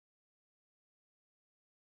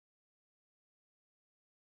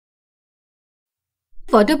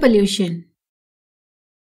water pollution.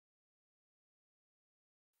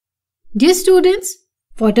 Dear students,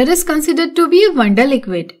 water is considered to be a wonder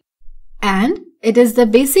liquid and it is the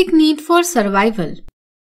basic need for survival.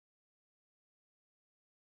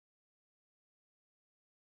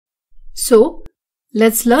 So,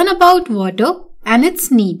 let's learn about water and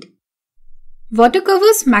its need. Water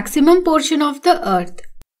covers maximum portion of the earth.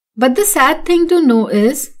 But the sad thing to know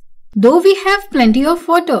is, though we have plenty of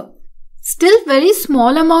water, still very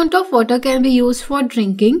small amount of water can be used for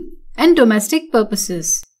drinking and domestic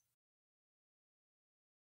purposes.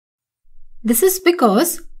 This is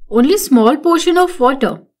because only small portion of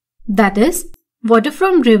water, that is, water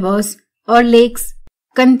from rivers or lakes,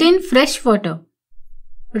 contain fresh water.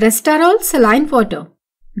 Rest are all saline water,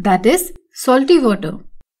 that is, salty water.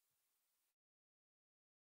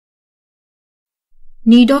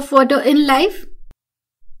 Need of water in life?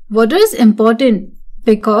 Water is important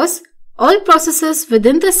because all processes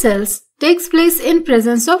within the cells takes place in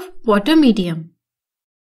presence of water medium.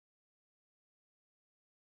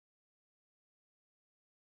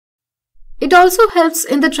 It also helps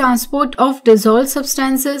in the transport of dissolved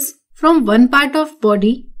substances from one part of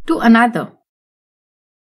body to another.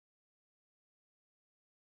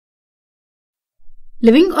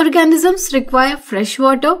 Living organisms require fresh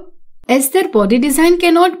water as their body design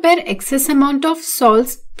cannot bear excess amount of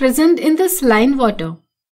salts present in the saline water.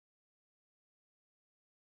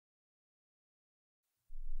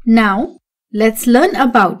 Now, let's learn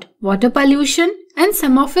about water pollution and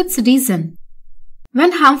some of its reasons.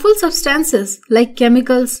 When harmful substances like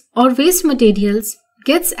chemicals or waste materials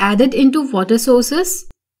gets added into water sources,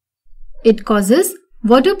 it causes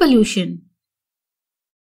water pollution.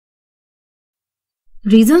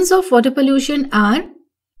 Reasons of water pollution are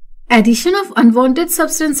addition of unwanted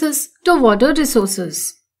substances to water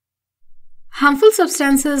resources. Harmful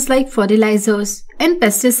substances like fertilizers and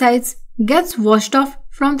pesticides gets washed off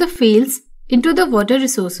from the fields into the water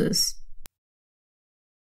resources.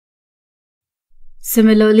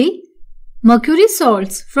 Similarly, mercury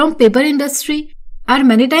salts from paper industry are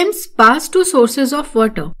many times passed to sources of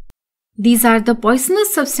water. These are the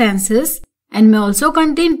poisonous substances and may also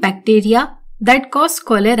contain bacteria that cause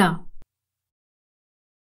cholera.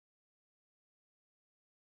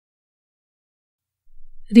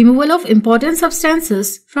 Removal of important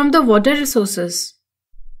substances from the water resources.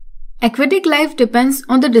 Aquatic life depends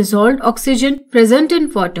on the dissolved oxygen present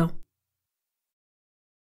in water.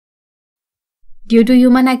 Due to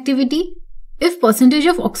human activity, if percentage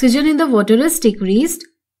of oxygen in the water is decreased,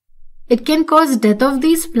 it can cause death of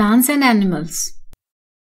these plants and animals.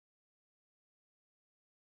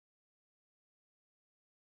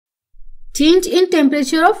 Change in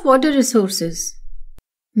temperature of water resources.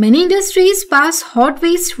 Many industries pass hot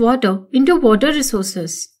waste water into water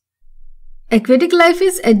resources. Aquatic life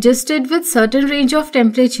is adjusted with certain range of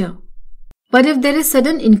temperature. But if there is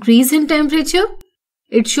sudden increase in temperature,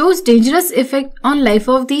 it shows dangerous effect on life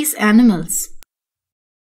of these animals.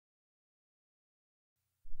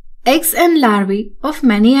 Eggs and larvae of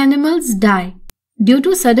many animals die due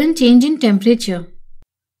to sudden change in temperature.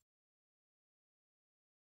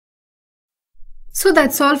 So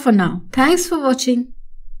that's all for now. Thanks for watching.